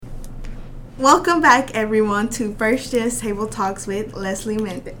Welcome back, everyone, to First Gist Table Talks with Leslie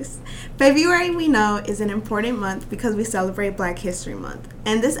Mendez. February, we know, is an important month because we celebrate Black History Month.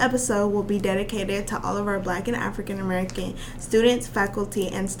 And this episode will be dedicated to all of our Black and African American students, faculty,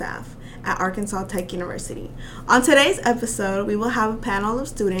 and staff at Arkansas Tech University. On today's episode, we will have a panel of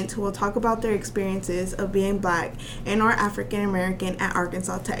students who will talk about their experiences of being Black and or African American at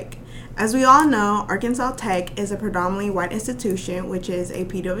Arkansas Tech. As we all know, Arkansas Tech is a predominantly white institution, which is a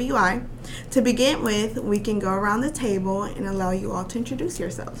PWI. To begin with, we can go around the table and allow you all to introduce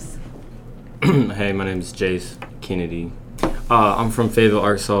yourselves. Hey, my name is Jace Kennedy. I'm from Fayetteville,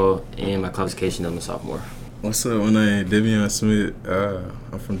 Arkansas, and my classification is a sophomore. What's up? My name is Devion Smith.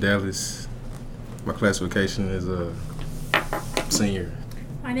 I'm from Dallas. My classification is a senior.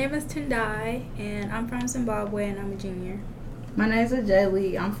 My name is Tendai, and I'm from Zimbabwe, and I'm a junior. My name is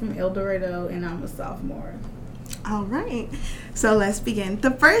Ajaylee. I'm from El Dorado, and I'm a sophomore. All right. So let's begin.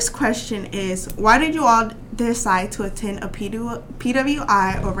 The first question is, why did you all decide to attend a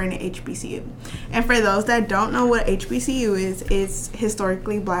PWI over an HBCU? And for those that don't know what HBCU is, it's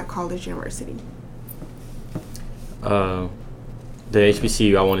Historically Black College University. The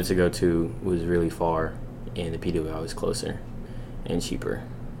HBCU I wanted to go to was really far, and the PWI was closer and cheaper.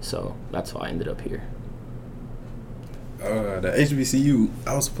 So that's why I ended up here. The HBCU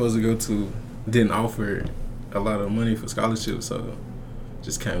I was supposed to go to didn't offer a lot of money for scholarships, so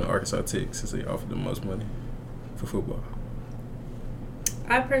just came to Arkansas Tech since they offered the most money for football.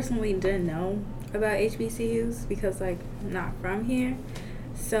 I personally didn't know about HBCUs because, I'm not from here.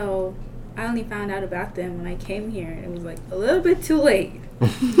 So I only found out about them when I came here, and it was, a little bit too late.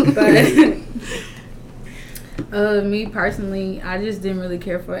 But me personally, I just didn't really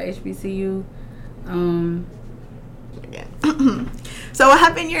care for HBCU. So what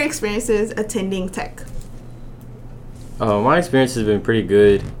have been your experiences attending Tech? My experience has been pretty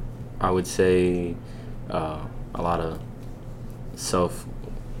good. I would say a lot of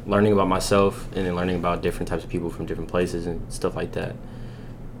learning about myself and then learning about different types of people from different places and stuff like that.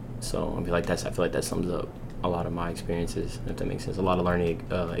 So I feel like that sums up a lot of my experiences, if that makes sense. A lot of learning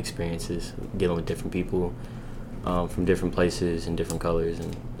experiences, dealing with different people from different places and different colors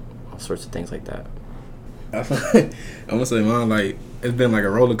and all sorts of things like that. I'm gonna say mine, it's been like a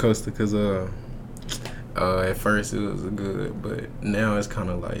roller coaster because at first it was good, but now it's kind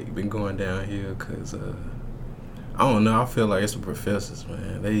of been going downhill because I don't know. I feel like it's the professors,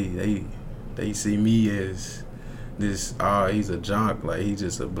 man. They see me as this. He's a jock, he's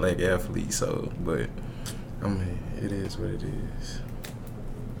just a black athlete. So, but I mean, it is what it is.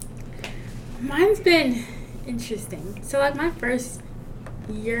 Mine's been interesting. So, my first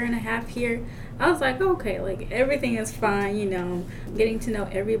year and a half here, I was okay, everything is fine, getting to know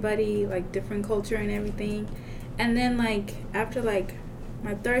everybody, different culture and everything. And then, after,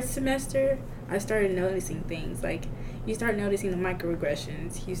 my third semester, I started noticing things. You start noticing the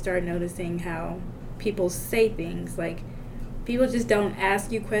microaggressions. You start noticing how people say things. People just don't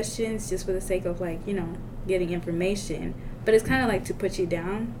ask you questions just for the sake of, getting information. But it's kind of, to put you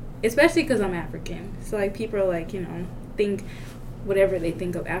down, especially because I'm African. So, people are, think whatever they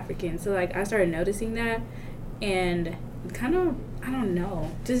think of Africans. So, I started noticing that, and kind of, I don't know,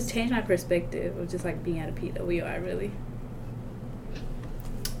 just changed my perspective of just, being at a PWI, really.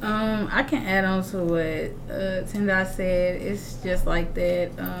 I can add on to what Tendai said. It's just like that.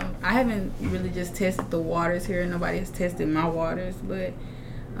 I haven't really just tested the waters here. Nobody has tested my waters, but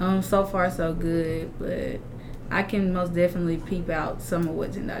so far so good. But I can most definitely peep out some of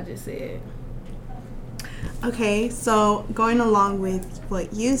what Tendai just said. Okay, so going along with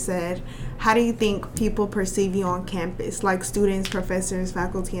what you said, how do you think people perceive you on campus? Students, professors,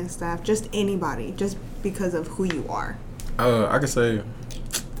 faculty, and staff, just anybody, just because of who you are? I could say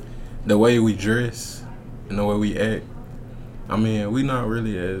the way we dress and the way we act. I mean, we not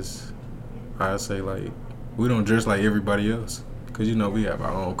really as, I say, we don't dress like everybody else. Because, we have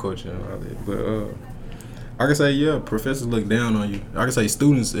our own culture and all that. But I could say, yeah, professors look down on you. I could say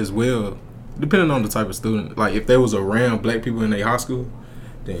students as well. Depending on the type of student, if they was around black people in their high school,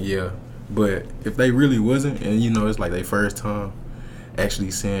 then yeah. But if they really wasn't, and it's their first time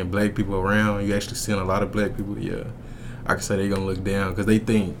actually seeing black people around, you actually seeing a lot of black people, yeah, I can say they gonna look down because they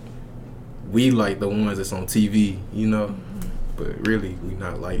think we the ones that's on TV, Mm-hmm. But really, we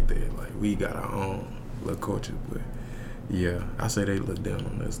not like that. We got our own little culture, but yeah, I say they look down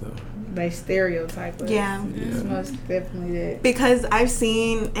on us though. They stereotype us. Yeah. It's most definitely that. Because I've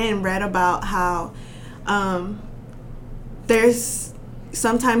seen and read about how there's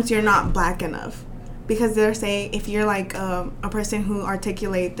sometimes you're not black enough. because they're saying if you're like a person who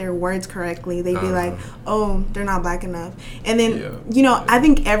articulate their words correctly, they'd be like, oh, they're not black enough. And then, you know, I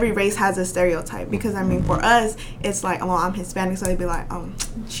think every race has a stereotype, because I mean, for us, it's like, well, I'm Hispanic, so they'd be like, oh,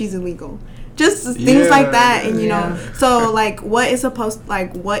 she's illegal. Just things like that. And, you know, so like, what is a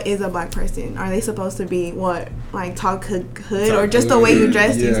black person? Are they supposed to be like talk hood, or just the way you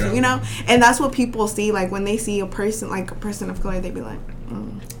dress, you know? And that's what people see, like when they see a person of color, they'd be like,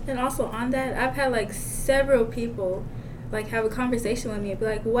 And also on that, I've had like several people like have a conversation with me and be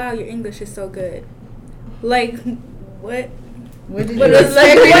like, wow, your English is so good. Like, what? What did you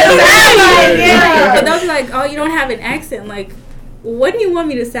expect? And they'll be like, oh, you don't have an accent. Like, what do you want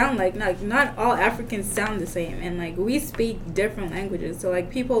me to sound like? Not all Africans sound the same, and like we speak different languages. So like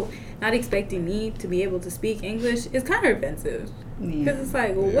people not expecting me to be able to speak English is kind of offensive, because it's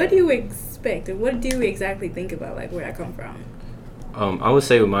like, what do you expect, and what do you exactly think about like where I come from? I would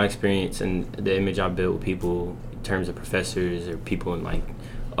say with my experience and the image I built with people in terms of professors or people in like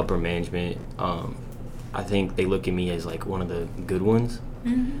upper management, I think they look at me as like one of the good ones.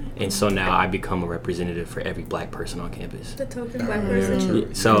 Mm-hmm. And so now I become a representative for every black person on campus. The token black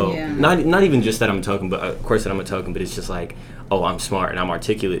person. So not even just that I'm a token, but of course that I'm a token, but it's just like, oh, I'm smart and I'm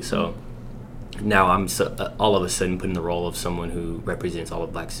articulate. So now I'm all of a sudden put in the role of someone who represents all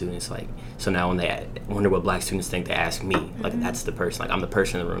of black students. Like, so now when they wonder what black students think, they ask me. Like, that's the person. Like, I'm the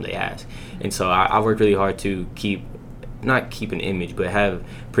person in the room they ask. And so I worked really hard to not keep an image, but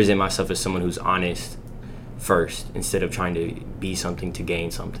present myself as someone who's honest first, instead of trying to be something to gain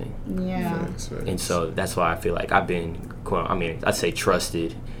something. Yeah. And so that's why I feel like I've been, I'd say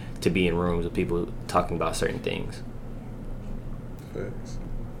trusted to be in rooms with people talking about certain things. Thanks.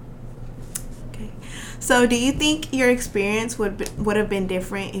 Okay. So do you think your experience would have been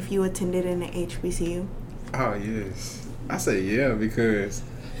different if you attended in an HBCU? Oh, yes. I say yeah, because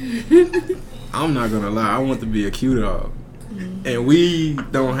I'm not going to lie. I want to be a Q dog. Mm-hmm. And we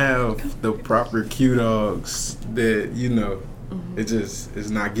don't have the proper Q dogs that, you know, it's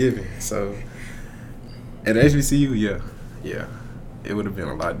not given. So at HBCU, yeah, it would have been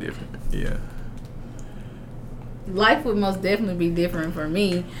a lot different. Yeah. Life would most definitely be different for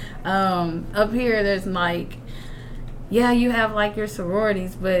me. Up here, there's like, you have like your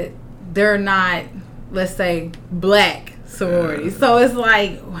sororities, but they're not, let's say, black sororities. So it's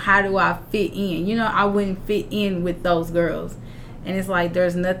like, how do I fit in? You know, I wouldn't fit in with those girls. And it's like,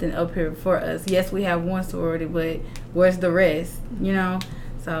 there's nothing up here for us. Yes, we have one sorority, but where's the rest? You know?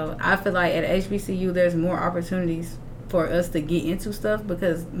 So I feel like at HBCU, there's more opportunities for us to get into stuff,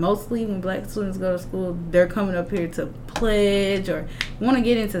 because mostly when black students go to school, they're coming up here to pledge or want to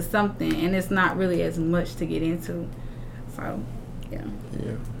get into something, and it's not really as much to get into. So, yeah.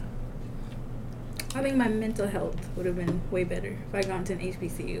 I think my mental health would have been way better if I gone to an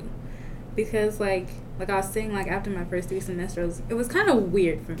HBCU, because like I was saying, like after my first 3 semesters, it was kind of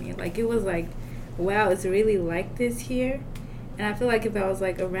weird for me. Like, it was like, wow, it's really like this here. And I feel like if I was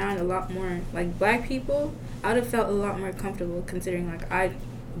like around a lot more like black people, I would have felt a lot more comfortable, considering like I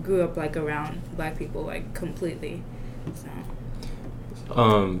grew up like around black people like completely.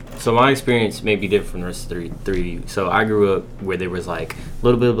 So my experience may be different from the rest of the three of you. So I grew up where there was like a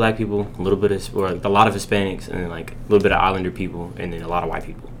little bit of black people, a lot of Hispanics, and then like a little bit of Islander people, and then a lot of white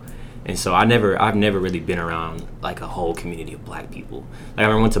people. And so I've never really been around like a whole community of black people. Like, I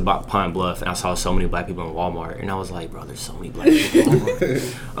remember I went to Pine Bluff and I saw so many black people in Walmart, and I was like, bro, there's so many black people in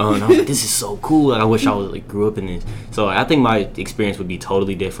Walmart. And I was like, this is so cool. Like, I wish I was like grew up in this. So I think my experience would be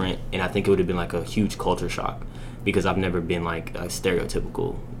totally different, and I think it would have been like a huge culture shock, because I've never been like a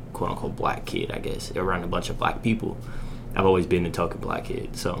stereotypical quote unquote black kid, I guess, around a bunch of black people. I've always been a token black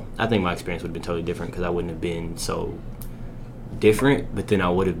kid. So I think my experience would have been totally different, because I wouldn't have been so different, but then I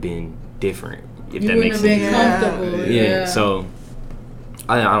would have been different, if that makes sense. Yeah. So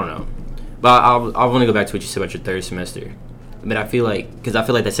I don't know, but I want to go back to what you said about your third semester. But I feel like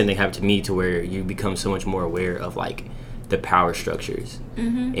that same thing happened to me, to where you become so much more aware of like the power structures,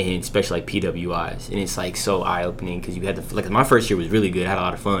 and especially like PWIs, and it's like so eye-opening, because you had to, like, my first year was really good, I had a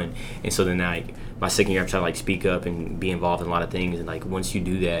lot of fun, and so then like my second year I'm trying to like speak up and be involved in a lot of things, and like once you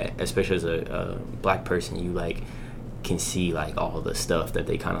do that, especially as a black person, you like can see like all the stuff that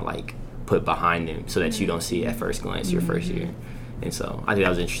they kind of like put behind them, so that you don't see at first glance your first year. And so I think that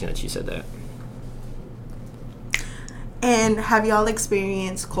was interesting that you said that. And have y'all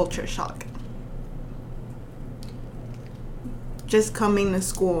experienced culture shock? Just coming to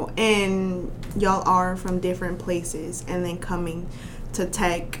school, and y'all are from different places, and then coming to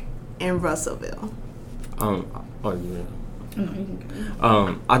Tech in Russellville. I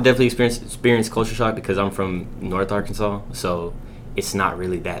definitely experienced culture shock, because I'm from North Arkansas, so it's not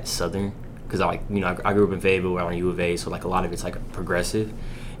really that southern because I grew up in Fayetteville, around U of A, so like a lot of it's like progressive.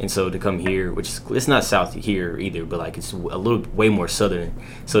 And so to come here, which is, it's not South here either, but like it's a little way more Southern.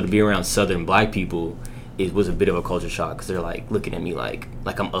 So to be around Southern Black people, it was a bit of a culture shock because they're like looking at me like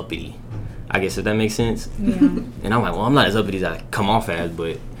I'm uppity. I guess if that makes sense. Yeah. And I'm like, well, I'm not as uppity as I come off as,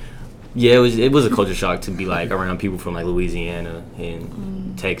 but yeah, it was a culture shock to be like around people from like Louisiana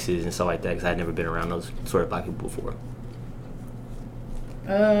and Texas and stuff like that because I had never been around those sort of Black people before.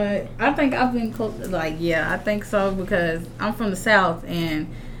 I think I've been close. Like, yeah, I think so because I'm from the South, and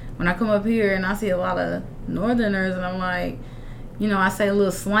when I come up here and I see a lot of Northerners, and I'm like, you know, I say a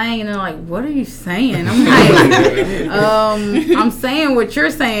little slang, and they're like, "What are you saying?" I'm like, "I'm saying what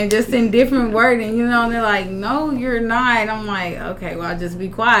you're saying, just in different wording," you know. And they're like, "No, you're not." I'm like, "Okay, well, I'll just be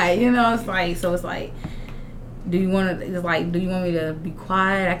quiet," you know. It's like, so it's like, do you want me to be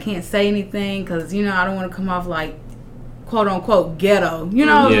quiet? I can't say anything because, you know, I don't want to come off like, quote unquote, ghetto, you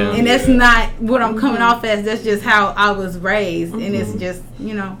know. Yeah. And that's not what I'm coming off as. That's just how I was raised, and it's just,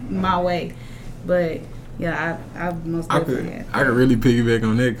 you know, my way. But yeah, I most definitely I could really piggyback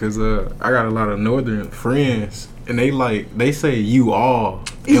on that because I got a lot of Northern friends, and they say you all,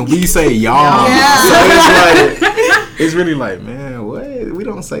 and we say y'all. Yeah. So it's like, it's really like, man, what? We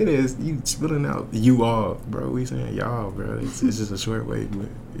don't say this. You spilling out you all, bro. We saying y'all, bro. It's just a short way, but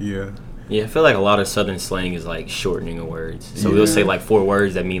yeah. Yeah, I feel like a lot of Southern slang is like shortening of words. So we'll say like 4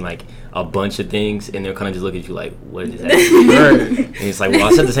 words that mean like a bunch of things, and they'll kind of just look at you like, what is that? Right. And it's like, well,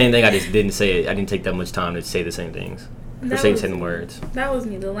 I said the same thing, I just didn't say it. I didn't take that much time to say the same things. Or say the same words. That was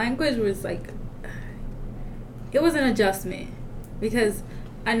me. The language was like, it was an adjustment. Because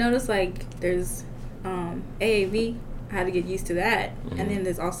I noticed like there's AAV. I had to get used to that. Mm-hmm. And then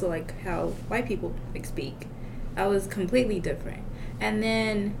there's also like how white people like speak. That was completely different. And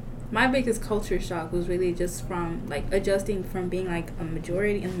then my biggest culture shock was really just from like adjusting from being like a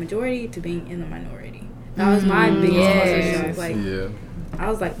majority in the majority to being in the minority. That was my biggest culture shock. Like, I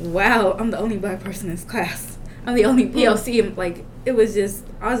was like, wow, I'm the only Black person in this class. I'm the only POC. And like, it was just,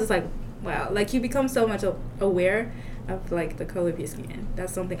 I was just like, wow. Like, you become so much aware of like the color of your skin.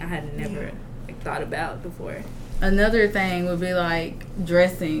 That's something I had never like thought about before. Another thing would be like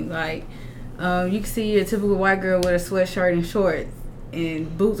dressing. Like, you can see a typical white girl with a sweatshirt and shorts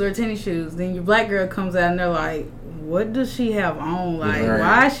and boots or tennis shoes. Then your Black girl comes out and they're like, what does she have on? Like,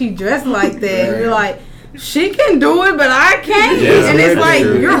 why is she dressed like that? And you're like, she can do it, but I can't. And it's like,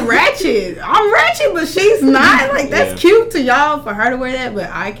 you're ratchet. I'm ratchet, but she's not. Like, that's cute to y'all for her to wear that, but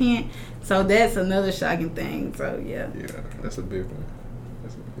I can't. So that's another shocking thing. So yeah, that's a big one.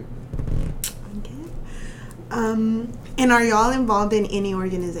 Okay. And are y'all involved in any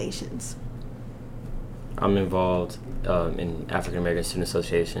organizations? I'm involved in African American Student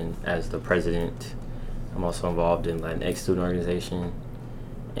Association as the president. I'm also involved in Latinx student organization,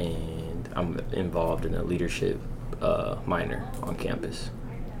 and I'm involved in a leadership minor on campus.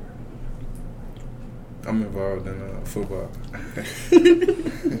 I'm involved in football.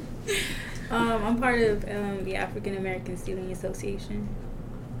 I'm part of the African American Student Association.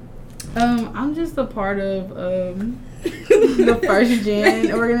 I'm just a part of the First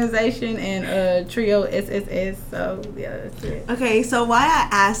Gen organization and Trio SSS. So yeah, that's it. Okay, so why I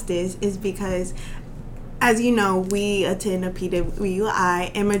asked this is because, as you know, we attend a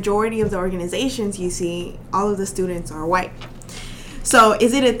PWI, and majority of the organizations you see, all of the students are white. So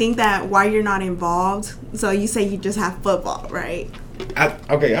is it a thing that why you're not involved? So you say you just have football, right?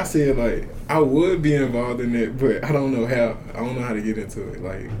 I see it like I would be involved in it, but I don't know how. I don't know how to get into it.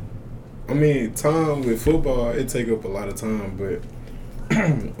 Like, I mean, time with football, it take up a lot of time, but I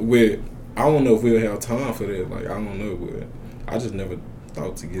don't know if we'll have time for that. Like, I don't know, but I just never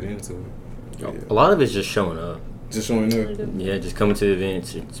thought to get into it. Yeah. A lot of it's just showing up. Just showing up. Yeah, just coming to the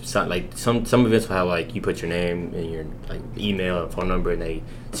events. It's not like some events will have like you put your name and your like email or phone number, and they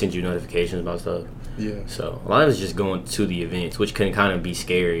send you notifications about stuff. Yeah. So a lot of it's just going to the events, which can kind of be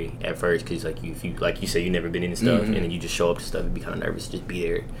scary at first because like if you like you say you never been into stuff, and then you just show up to stuff and be kind of nervous to just be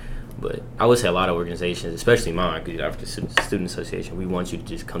there. But I would say a lot of organizations, especially mine, because after the student association, we want you to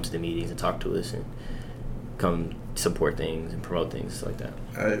just come to the meetings and talk to us and come support things and promote things like that.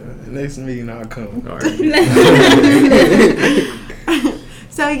 All right, next meeting I'll come. All right.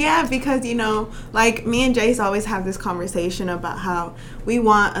 So yeah, because you know, like me and Jace always have this conversation about how we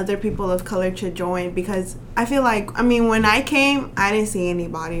want other people of color to join, because I feel like, I mean, when I came, I didn't see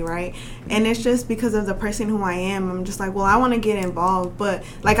anybody, right? And it's just because of the person who I am. I'm just like, well, I want to get involved, but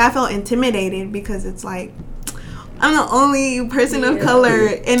like I felt intimidated because it's like I'm the only person of color,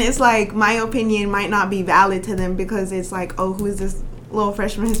 and it's like my opinion might not be valid to them because it's like, oh, who is this little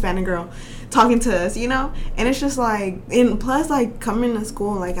freshman Hispanic girl talking to us, you know? And it's just like, and plus, like, coming to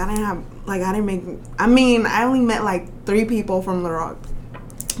school, like, I only met like 3 people from Little Rock.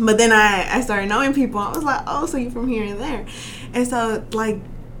 But then I started knowing people. I was like, oh, so you from here and there. And so, like,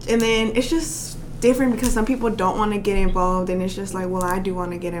 and then it's just different because some people don't want to get involved. And it's just like, well, I do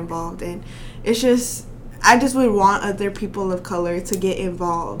want to get involved. And it's just, I just would want other people of color to get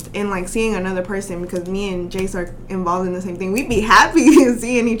involved. And, like, seeing another person, because me and Jace are involved in the same thing, we'd be happy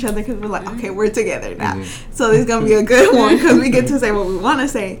seeing each other because we're like, okay, we're together now. Mm-hmm. So it's going to be a good one because we get to say what we want to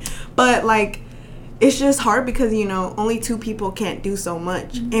say. But, like, it's just hard because, you know, only 2 people can't do so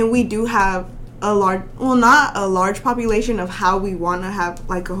much. Mm-hmm. And we do have a large, well, not a large population of how we want to have,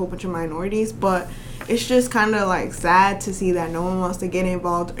 like, a whole bunch of minorities, but it's just kind of, like, sad to see that no one wants to get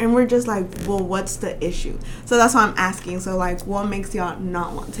involved. And we're just like, well, what's the issue? So that's why I'm asking. So, like, what makes y'all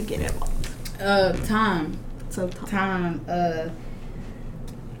not want to get involved? Time. So, time.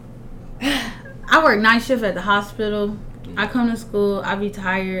 I work night shift at the hospital. I come to school, I be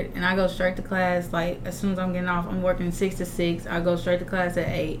tired, and I go straight to class. Like, as soon as I'm getting off, I'm working 6 to 6. I go straight to class at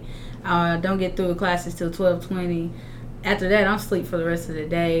 8. Don't get through the classes till 12:20. After that, I'm asleep for the rest of the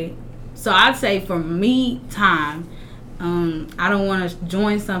day. So I'd say for me, time. I don't want to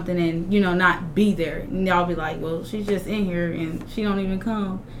join something and, you know, not be there. And y'all be like, well, she's just in here and she don't even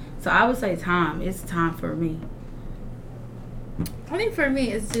come. So I would say time. It's time for me. I think for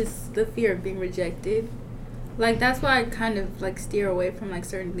me, it's just the fear of being rejected. Like, that's why I kind of, like, steer away from, like,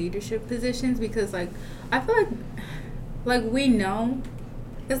 certain leadership positions because, like, I feel like we know.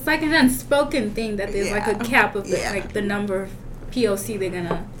 It's like an unspoken thing that there's, like, a cap of, like, the number of POC they're going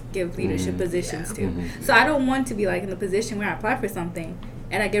to give leadership positions to. Mm-hmm. So I don't want to be, like, in the position where I apply for something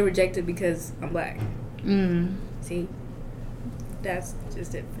and I get rejected because I'm black. See? That's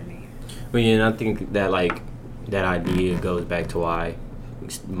just it for me. Well, yeah, and I think that, like, that idea goes back to why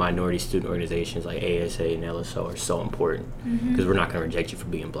minority student organizations like ASA and LSO are so important because we're not going to reject you for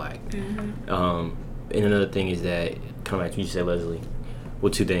being black. And another thing is that, kind of like you said, Leslie,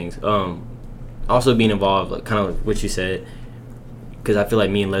 well, 2 things. Also being involved, like, kind of like what you said, because I feel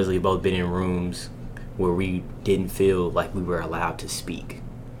like me and Leslie have both been in rooms where we didn't feel like we were allowed to speak.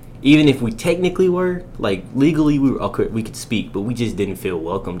 Even if we technically were, like, legally we could speak, but we just didn't feel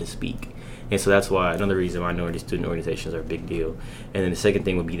welcome to speak. And so that's why another reason minority student organizations are a big deal. And then the second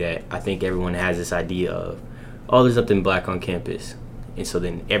thing would be that I think everyone has this idea of, oh, there's nothing black on campus. And so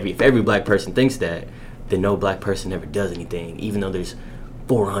then if every black person thinks that, then no black person ever does anything, even though there's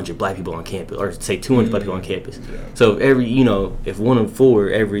 400 black people on campus, or say 200 black people on campus. Yeah. So if 1 in 4,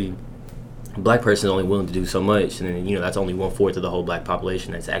 every black person is only willing to do so much, and then, you know, that's only 1/4 of the whole black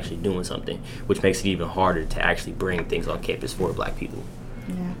population that's actually doing something, which makes it even harder to actually bring things on campus for black people.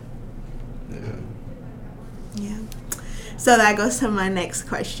 Yeah. So that goes to my next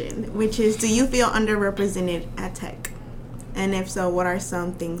question, which is, do you feel underrepresented at Tech? And if so, what are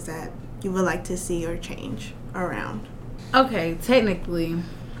some things that you would like to see or change around? Okay, technically,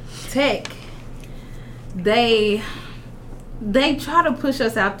 Tech, they try to push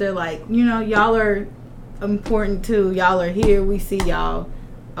us out there like, you know, y'all are important too. Y'all are here. We see y'all.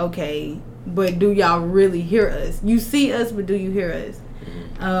 Okay, but do y'all really hear us? You see us, but do you hear us?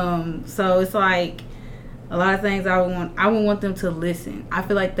 So it's like a lot of things I would want them to listen. I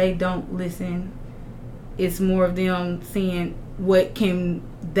feel like they don't listen. It's more of them seeing what can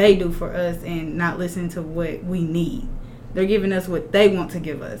they do for us and not listening to what we need. They're giving us what they want to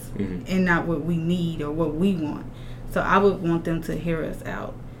give us and not what we need or what we want. So I would want them to hear us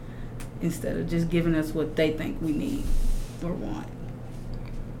out instead of just giving us what they think we need or want.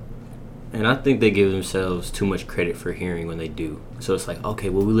 And I think they give themselves too much credit for hearing when they do. So it's like, okay,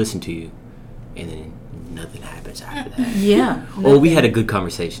 well, we listened to you, and then nothing happens after that. Yeah. Oh, we had a good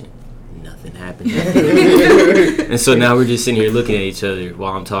conversation. Nothing happened after that. And so now we're just sitting here looking at each other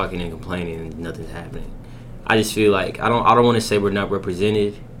while I'm talking and complaining, and nothing's happening. I just feel like I don't want to say we're not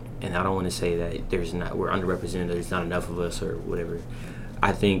represented, and I don't want to say that we're underrepresented, there's not enough of us or whatever.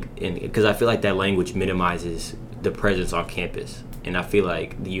 I think, because I feel like that language minimizes the presence on campus. And I feel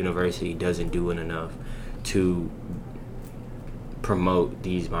like the university doesn't do it enough to promote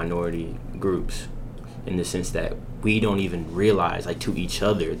these minority groups in the sense that we don't even realize, like, to each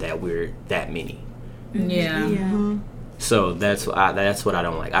other that we're that many. Yeah. So that's what I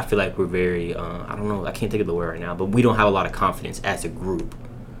don't like. I feel like we're very, I don't know, I can't think of the word right now, but we don't have a lot of confidence as a group.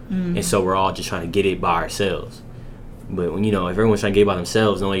 And so we're all just trying to get it by ourselves. But when, you know, if everyone's trying to get it by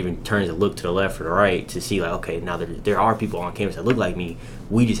themselves, no one even turns to look to the left or the right to see, like, okay, now there are people on campus that look like me.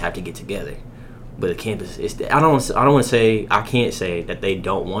 We just have to get together. But the campus, I can't say that they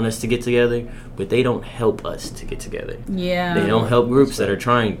don't want us to get together, but they don't help us to get together. Yeah. They don't help groups that are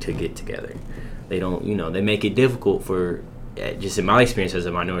trying to get together. They don't, they make it difficult for, just in my experience as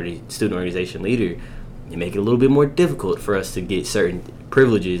a minority student organization leader, they make it a little bit more difficult for us to get certain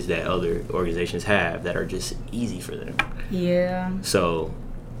privileges that other organizations have that are just easy for them. Yeah. So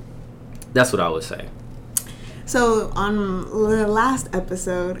that's what I would say. So on the last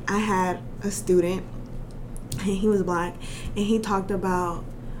episode, I had a student, and he was Black, and he talked about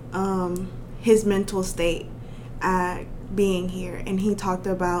his mental state at being here, and he talked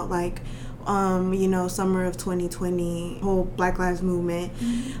about like summer of 2020, whole Black Lives Movement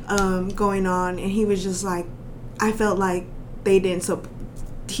going on, and he was just like, I felt like they didn't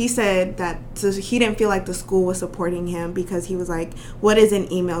he said that he didn't feel like the school was supporting him because he was like, what is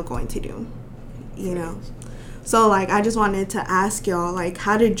an email going to do? So, like, I just wanted to ask y'all, like,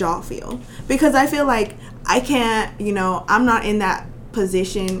 how did y'all feel? Because I feel like I can't, I'm not in that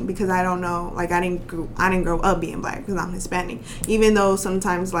position because I don't know, like, I didn't grow up being Black because I'm Hispanic. Even though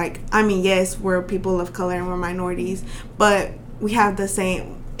sometimes, like, yes, we're people of color and we're minorities, but we have the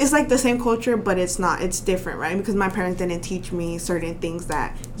same, it's like the same culture, but it's not, it's different, right? Because my parents didn't teach me certain things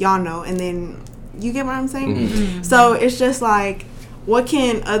that y'all know, and then, you get what I'm saying? Mm-hmm. So, it's just like, what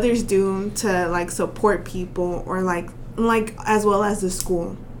can others do to like support people or like as well as the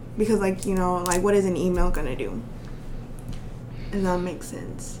school? Because like what is an email gonna do? Does that make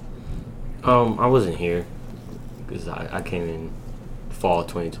sense? I wasn't here because I came in fall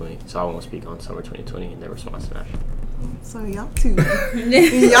 2020, so I won't speak on summer 2020 and their response to that. So y'all too,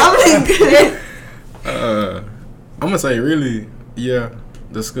 y'all been good. I'm gonna say really, yeah,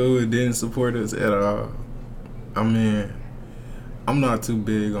 the school didn't support us at all. I mean, I'm not too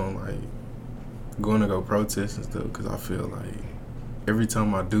big on like going to go protest and stuff because I feel like every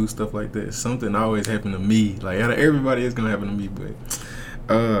time I do stuff like that, something always happen to me. Like out of everybody, it's gonna happen to me.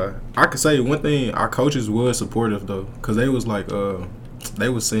 But I could say one thing: our coaches was supportive though, because they was like, they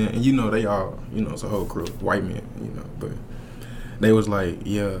was saying, and they all, it's a whole crew of white men, but they was like,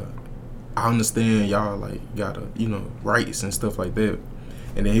 yeah, I understand y'all like gotta, rights and stuff like that,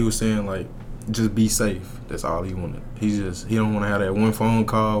 and then he was saying like, just be safe. That's all he wanted. He don't want to have that one phone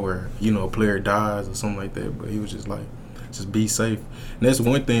call where a player dies or something like that. But he was just like, just be safe. And that's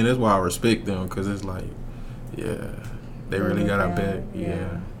one thing. That's why I respect them, because it's like, yeah, they really got our back.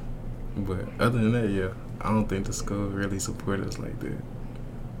 Yeah. But other than that, yeah, I don't think the school really support us like that.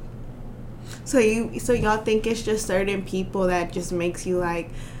 So y'all think it's just certain people that just makes you like,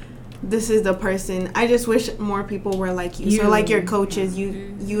 this is the person. I just wish more people were like you. So like your coaches,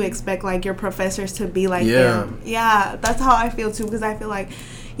 you expect like your professors to be like them. Yeah, that's how I feel too, because I feel like,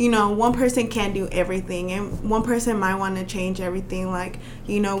 one person can't do everything, and one person might want to change everything. Like,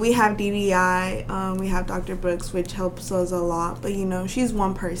 we have DDI, we have Dr. Brooks, which helps us a lot, but she's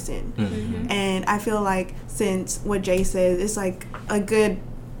one person. Mm-hmm. And I feel like since what Jay says, it's like a good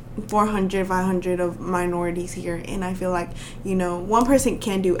 400, 500 of minorities here, and I feel like one person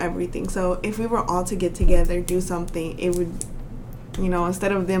can do everything. So if we were all to get together, do something, it would,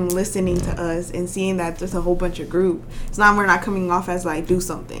 instead of them listening to us and seeing that there's a whole bunch of group, we're not coming off as like do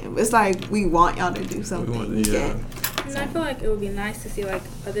something. It's like we want y'all to do something. And I feel like it would be nice to see like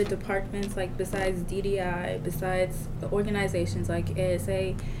other departments, like besides DDI, besides the organizations like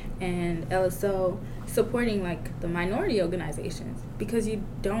ASA and LSO, supporting like the minority organizations, because you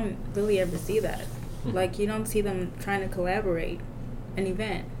don't really ever see that. Like you don't see them trying to collaborate an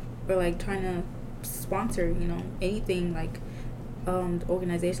event or like trying to sponsor anything like the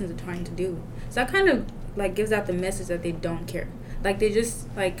organizations are trying to do. So that kind of like gives out the message that they don't care. Like they just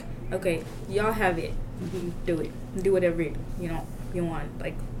like, okay, y'all have it, do it, do whatever you want,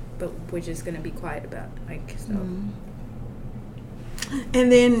 like, but we're just gonna be quiet about like stuff.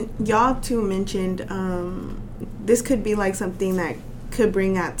 And then y'all too mentioned this could be like something that could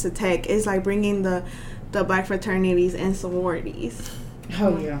bring out to tech. It's like bringing the Black fraternities and sororities.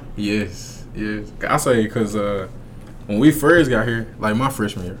 Oh yeah. Yes. I say because when we first got here, like my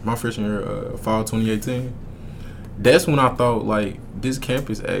freshman year, fall 2018, that's when I thought like this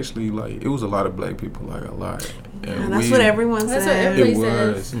campus actually like it was a lot of Black people, like a lot. And that's what everyone said. That's what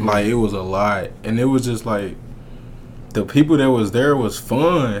everybody says. Like it was a lot, and it was just like the people that was there was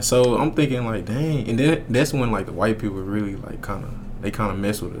fun. So I'm thinking like, dang, and then that's when like the white people really like kind of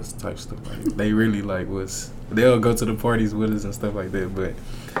mess with us type stuff. Like they really like they'll go to the parties with us and stuff like that. But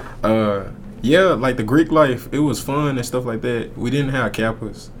yeah, like the Greek life, it was fun and stuff like that. We didn't have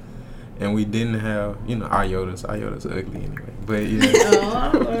Kappas, and we didn't have Iotas. Iotas ugly anyway. But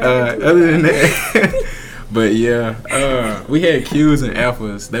yeah, other than that, but yeah, we had Qs and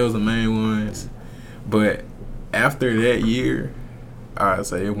Alphas. They was the main ones. But after that year, I'd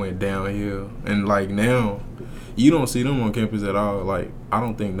say it went downhill. And like now, you don't see them on campus at all. Like I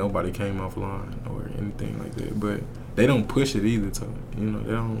don't think nobody came offline or anything like that. But they don't push it either. So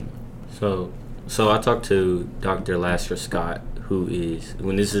they don't. So I talked to Dr. Lastra Scott, who is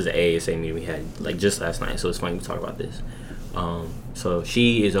this is an ASA meeting we had like just last night. So it's funny to talk about this. So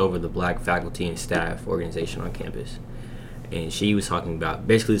she is over the Black Faculty and Staff organization on campus. And she was talking about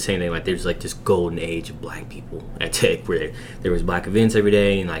basically the same thing, like there's like this golden age of black people at Tech where there was black events every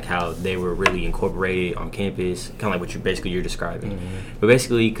day and like how they were really incorporated on campus, kind of like what you're describing. Mm-hmm. But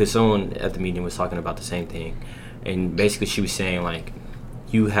basically, because someone at the meeting was talking about the same thing, and basically she was saying like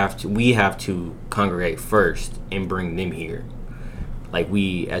we have to congregate first and bring them here. Like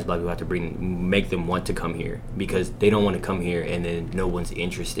we as black people have to make them want to come here because they don't want to come here and then no one's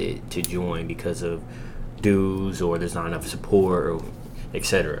interested to join because of dues or there's not enough support or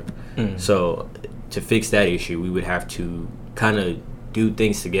etc. So to fix that issue we would have to kind of do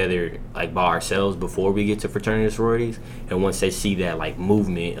things together like by ourselves before we get to fraternity and sororities, and once they see that like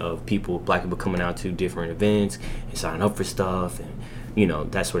movement of black people coming out to different events and signing up for stuff and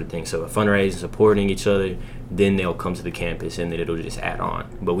that sort of thing, so fundraising, supporting each other, then they'll come to the campus and then it'll just add on.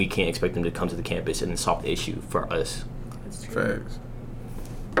 But we can't expect them to come to the campus and then solve the issue for us. Facts.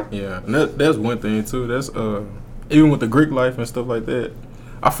 Yeah, and that's one thing too. That's even with the Greek life and stuff like that,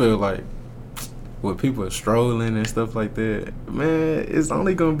 I feel like when people are strolling and stuff like that, man, it's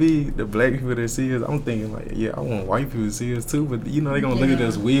only gonna be the black people that see us. I'm thinking like, yeah, I want white people to see us too, but they're gonna look at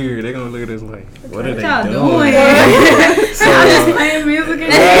us weird. They're gonna look at us like, what are they doing? So, I'm just playing music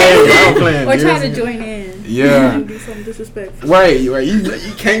and I'm playing or trying to join in. Yeah. Do something disrespectful. Right. You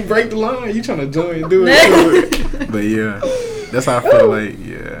can't break the line. You trying to join and do it. But yeah, that's how I feel like.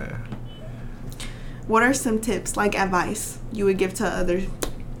 Yeah. What are some tips, like advice, you would give to other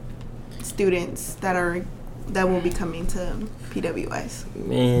students that will be coming to PWIs?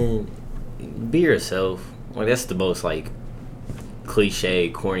 Man, be yourself. Like that's the most like cliche,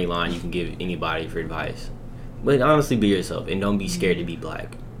 corny line you can give anybody for advice. But honestly, be yourself and don't be scared to be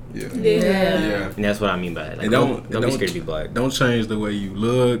black. Yeah. And that's what I mean by that. Like, don't be scared to be black. Don't change the way you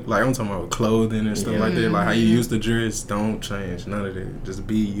look. Like I'm talking about clothing and stuff like that. Like how you used to dress. Don't change none of that. Just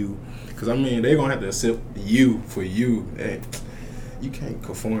be you. Because I mean, they're gonna have to accept you for you. And you can't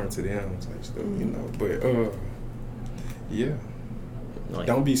conform to them type stuff, But yeah. Like,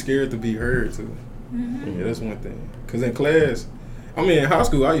 don't be scared to be heard too. Mm-hmm. Yeah, that's one thing. Because in class, I mean, in high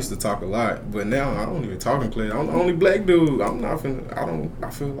school, I used to talk a lot, but now I don't even talk in class. I'm the only black dude. I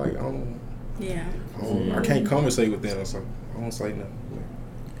feel like I can't conversate with them, so I don't say nothing.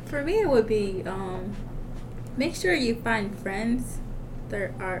 For me, it would be make sure you find friends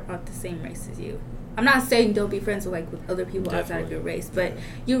that are of the same race as you. I'm not saying don't be friends with other people outside of your race, but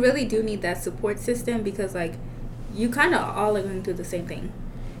you really do need that support system because you kind of all are going through the same thing.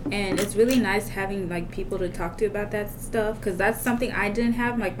 And it's really nice having people to talk to about that stuff because that's something I didn't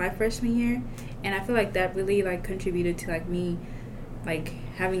have my freshman year, and I feel like that really contributed to me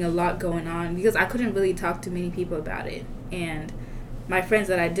having a lot going on because I couldn't really talk to many people about it. And my friends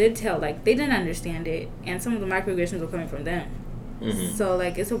that I did tell, they didn't understand it, and some of the microaggressions were coming from them. Mm-hmm. So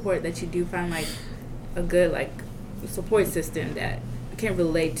it's important that you do find a good support system that can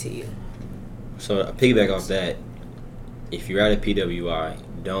relate to you. So piggyback off that, if you're at a PWI,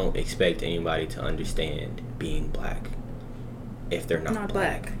 don't expect anybody to understand being black if they're not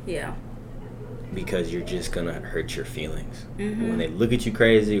black. Yeah. Because you're just gonna hurt your feelings. Mm-hmm. When they look at you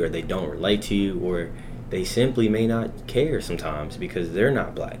crazy or they don't relate to you or they simply may not care sometimes because they're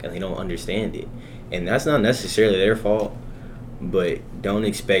not black and they don't understand it. And that's not necessarily their fault, but don't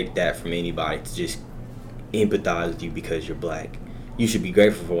expect that from anybody to just empathize with you because you're black. You should be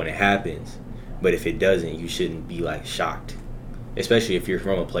grateful for when it happens, but if it doesn't, you shouldn't be shocked. Especially if you're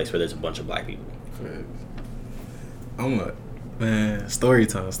from a place where there's a bunch of black people. Story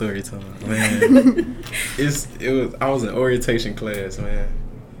time, man. I was in orientation class, man,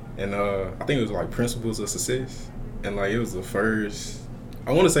 and I think it was principles of success, and it was the first.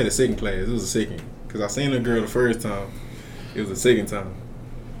 I want to say the second class. It was the second because I seen a girl the first time. It was the second time.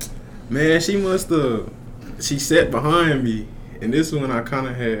 Man, she sat behind me, and this one I kind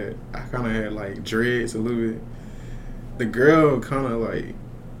of had dreads a little bit. The girl kind of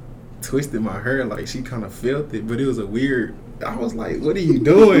twisted my hair, she kind of felt it, but it was a weird. I was like, "What are you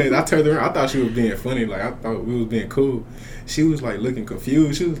doing?" I turned around. I thought she was being funny. I thought we was being cool. She was looking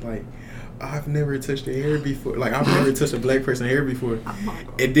confused. She was like, "I've never touched her hair before. I've never touched a black person's hair before."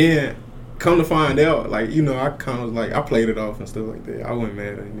 And then come to find out, I kind of I played it off and stuff like that. I wasn't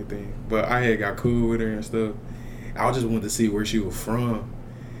mad or anything, but I had got cool with her and stuff. I just wanted to see where she was from.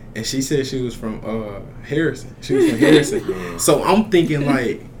 and she said she was from Harrison. She was from Harrison. So I'm thinking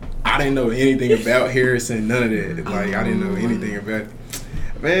like I didn't know anything about Harrison, none of that. Like I didn't know anything about it.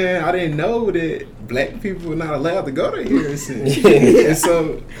 Man, I didn't know that black people were not allowed to go to Harrison. And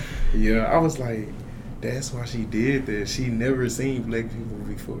so, yeah, I was like, that's why she did that. She never seen black people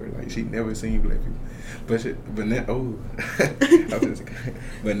before. Like she never seen black people. But now,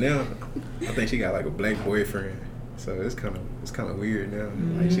 but now, I think she got like a black boyfriend. So it's kind of weird now.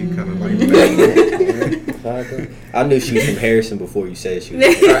 Like she kind of like black. I knew she was from Harrison before you said she was.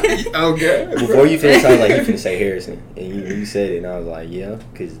 Okay. Before you finished, I was like, you finna say Harrison, and you said it, and I was like, yeah,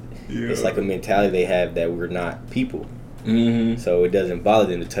 because it's like a mentality they have that we're not people. Mm-hmm. So it doesn't bother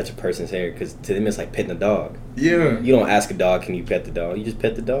them to touch a person's hair because to them it's like petting a dog. Yeah. You don't ask a dog, can you pet the dog? You just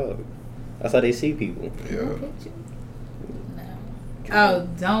pet the dog. That's how they see people. Yeah. Oh,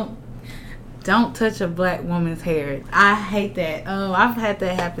 don't touch a black woman's hair. I hate that. I've had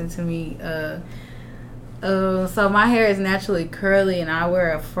that happen to me. So my hair is naturally curly, and I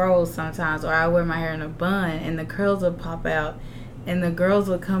wear a fro sometimes, or I wear my hair in a bun, and the curls will pop out, and the girls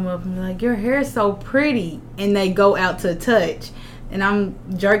will come up and be like, "Your hair is so pretty," and they go out to touch, and I'm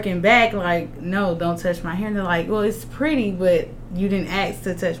jerking back like, "No, don't touch my hair." And they're like, "Well, it's pretty, but you didn't ask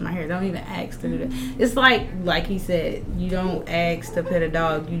to touch my hair. Don't even ask to do that." It's like he said, you don't ask to pet a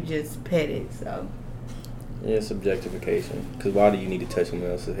dog, you just pet it. So yeah, it's objectification. Because why do you need to touch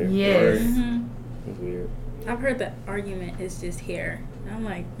someone else's hair? yes. Right. Mm-hmm. It's weird. I've heard the argument is just hair. I'm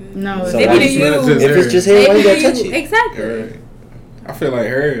like, No, So maybe why- to it's not you. just If it's just hair, why you gotta touch it? Exactly. Right. I feel like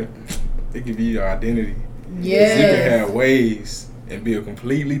her, it could be your identity. Yes. You can have waves and be a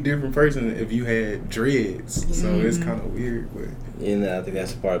completely different person if you had dreads. So it's kind of weird, but And I think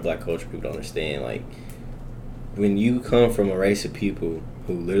that's the part of black culture people don't understand. Like, when you come from a race of people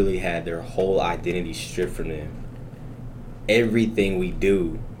who literally had their whole identity stripped from them, everything we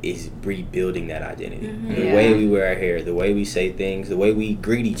do is rebuilding that identity. Mm-hmm. The way we wear our hair, the way we say things, the way we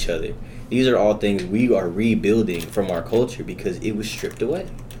greet each other. These are all things we are rebuilding from our culture because it was stripped away.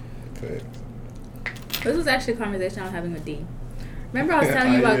 This was actually a conversation I was having with D. Remember I was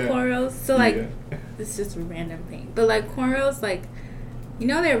telling you about cornrows? So, like, it's just a random thing. But, like, cornrows, like, you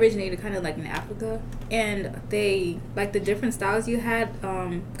know they originated kind of, like, in Africa. And they, like, the different styles you had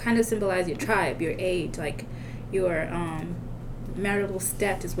kind of symbolize your tribe, your age, like, your marital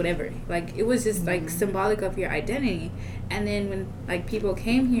status, whatever. Like, it was just, like, symbolic of your identity. And then when, like, people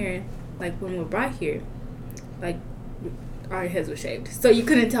came here, like, when we were brought here, like, our heads were shaved. So you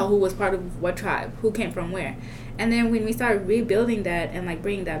couldn't tell who was part of what tribe, who came from where. And then when we started rebuilding that and, like,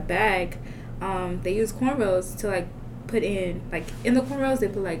 bringing that back, they used cornrows to, like, put in, like, in the cornrows, they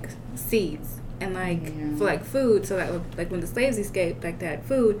put, like, seeds and, like, for, like, food. So, like, when the slaves escaped, like, they had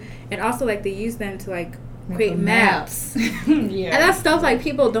food. And also, like, they used them to, like, create maps. Yeah. And that's stuff, like,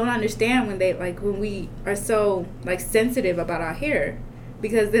 people don't understand when they, like, when we are so, like, sensitive about our hair.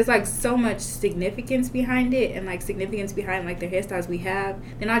 Because there's, like, so much significance behind it and, like, significance behind, like, the hairstyles we have.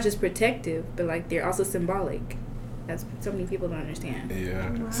 They're not just protective, but, like, they're also symbolic. That's so many people don't understand. yeah.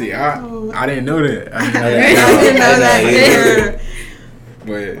 Wow. See, I didn't know that. I didn't know that either.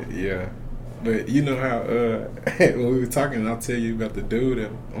 But yeah, but you know how when we were talking, I'll tell you about the dude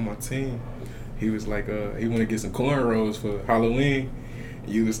that, on my team. He was like, he wanted to get some cornrows for Halloween.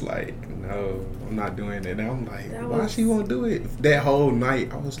 You was like, no, I'm not doing that. And I'm like, why she won't do it? That whole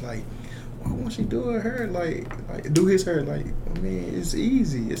night, I was like, why won't she do her hair? Like do his hair? Like, I mean, it's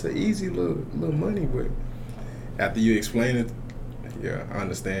easy. It's an easy little money, but after you explain it, yeah, I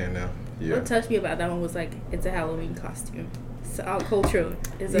understand now. Yeah. What touched me about that one was, like, it's a Halloween costume. So our culture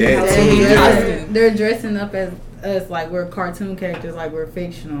is a Yeah. Halloween Yeah. costume. They're dressing up as us like we're cartoon characters, like we're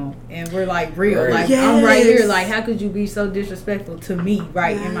fictional, and we're like real. Right. Like I'm right Yes. here. Like how could you be so disrespectful to me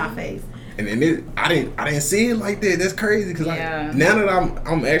right in my face? And then I didn't see it like that. That's crazy because Yeah. now that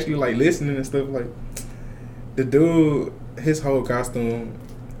I'm actually like listening and stuff, like the dude, his whole costume,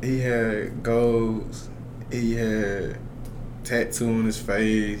 he had golds, he had tattoo on his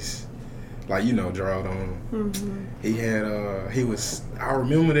face, like, you know, drawed on him. Mm-hmm. He had I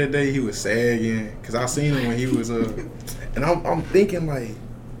remember that day he was sagging because I seen him when he was and I'm thinking like,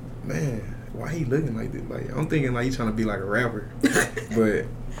 man, why he looking like this? Like I'm thinking like he's trying to be like a rapper, but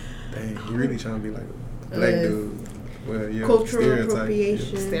dang, he really trying to be like a black dude. Well, yeah, Cultural stereotype,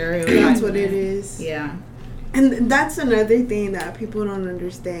 appropriation. Stereotype. That's what it is. Yeah. And that's another thing that people don't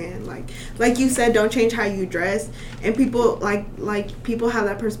understand. Like you said, don't change how you dress. And people like people have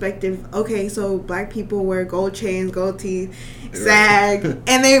that perspective. Okay, so black people wear gold chains, gold teeth, sag,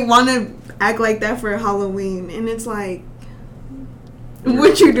 and they want to act like that for Halloween. And it's like,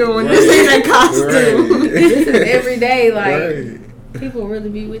 what you doing? This ain't a costume. Right. This is every day. Like Right. People really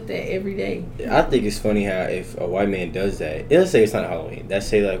be with that every day. I think it's funny how if a white man does that, let's say it's not Halloween. Let's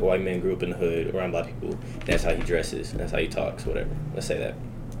say like a white man grew up in the hood around black people. That's how he dresses. That's how he talks. Whatever. Let's say that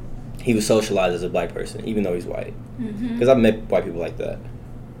he was socialized as a black person, even though he's white. Because I've met white people like that.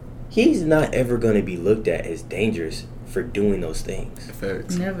 He's not ever going to be looked at as dangerous for doing those things.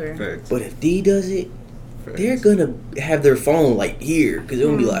 Facts. Never. Facts. But if D does it, Facts. they're gonna have their phone like here, because they're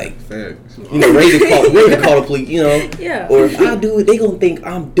gonna be like, Facts. you know, ready to call the police, you know. Yeah. Or if I do it, they gonna think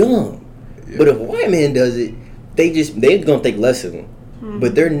I'm dumb. Yeah. But if a white man does it, they're gonna think less of him.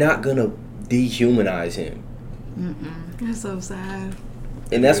 But they're not gonna dehumanize him. That's so sad.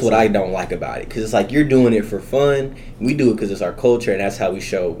 And that's what I don't like about it, because it's like you're doing it for fun. We do it because it's our culture, and that's how we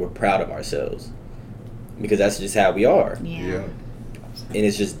show we're proud of ourselves. Because that's just how we are. Yeah. And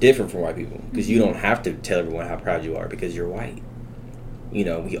it's just different from white people, because you don't have to tell everyone how proud you are because you're white. You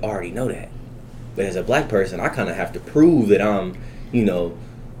know, we already know that. But as a black person, I kind of have to prove that I'm, you know,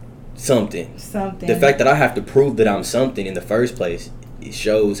 something. The fact that I have to prove that I'm something in the first place, it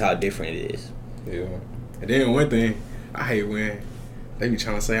shows how different it is. Yeah. And then one thing, I hate when they be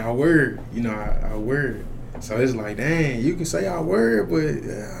trying to say our word, you know, our word. So it's like, dang, you can say our word, but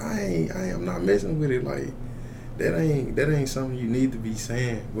I'm not messing with it. Like, that ain't something you need to be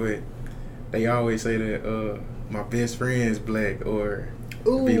saying. But they always say that my best friend's black, or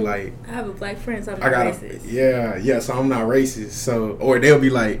be like, I have a black friend, so I'm I not got racist. so I'm not racist. So, or they'll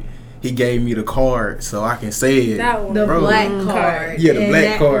be like, he gave me the card so I can say it. That one. The Bro. black card. Yeah, the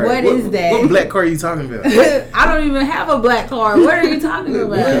black card. What is that? What black card are you talking about? I don't even have a black card. What are you talking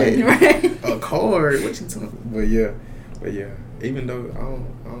about? Right. A card? What you talking? But yeah. Even though I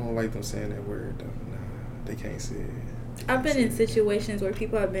don't like them saying that word though. Nah, they can't say it. I've been in situations where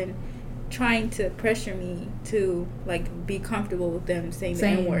people have been trying to pressure me to like be comfortable with them saying the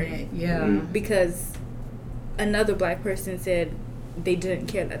N-word. That, yeah. Mm. Because another black person said they didn't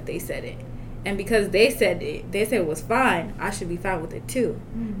care that they said it, and because they said it was fine, I should be fine with it too.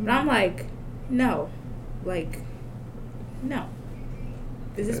 But I'm like, no.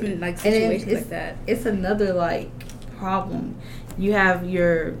 There's just been like situations like that. It's another like problem. You have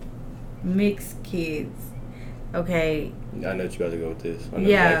your mixed kids, okay? I know what you about to go with this. I know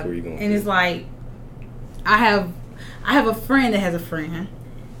Yeah, exactly where you're going. and it's like I have a friend that has a friend,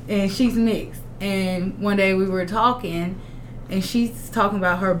 and she's mixed. And one day we were talking, and she's talking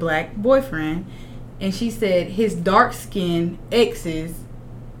about her black boyfriend, and she said his dark skinned exes,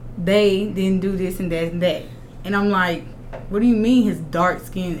 they didn't do this and that and that. And I'm like, what do you mean his dark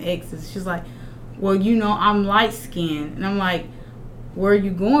skinned exes? She's like, well, you know, I'm light skinned. And I'm like, where are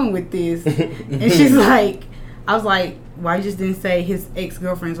you going with this? And she's like, I was like, why you just didn't say his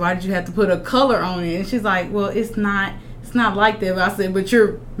ex-girlfriends? Why did you have to put a color on it? And she's like, well, it's not like that. But I said, but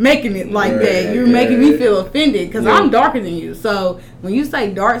you're making it like that. You're making me feel offended because I'm darker than you. So when you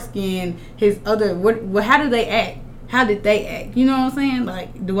say dark skin, his other, how do they act? How did they act? You know what I'm saying?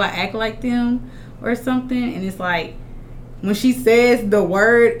 Like, do I act like them or something? And it's like, when she says the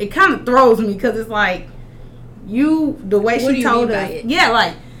word, it kind of throws me because it's like, the way she told us. Yeah,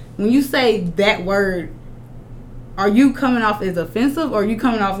 like, when you say that word, are you coming off as offensive, or are you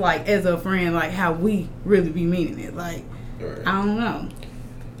coming off like as a friend, like how we really be meaning it? Like, I don't know.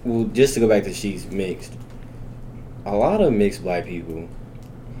 Well, just to go back to she's mixed. A lot of mixed black people,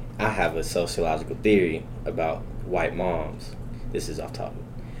 I have a sociological theory about white moms. This is off topic.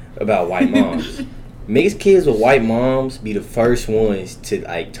 About white moms. Mixed kids with white moms be the first ones to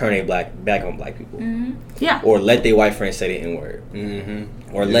like turn a back on black people. Mm-hmm. Yeah. Or let their white friends say the N-word.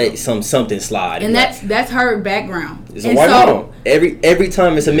 Mm-hmm. Or let something slide. And that's her background. It's a white mom. Every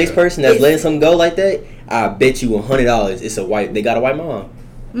time it's a mixed person that's letting something go like that, I bet you $100 it's they got a white mom.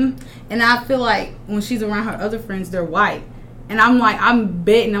 And I feel like when she's around her other friends, they're white. And I'm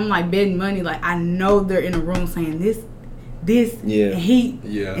betting money, like I know they're in a room saying this and he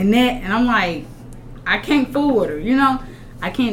and that, and I'm like, I can't fool with her, you know? I can't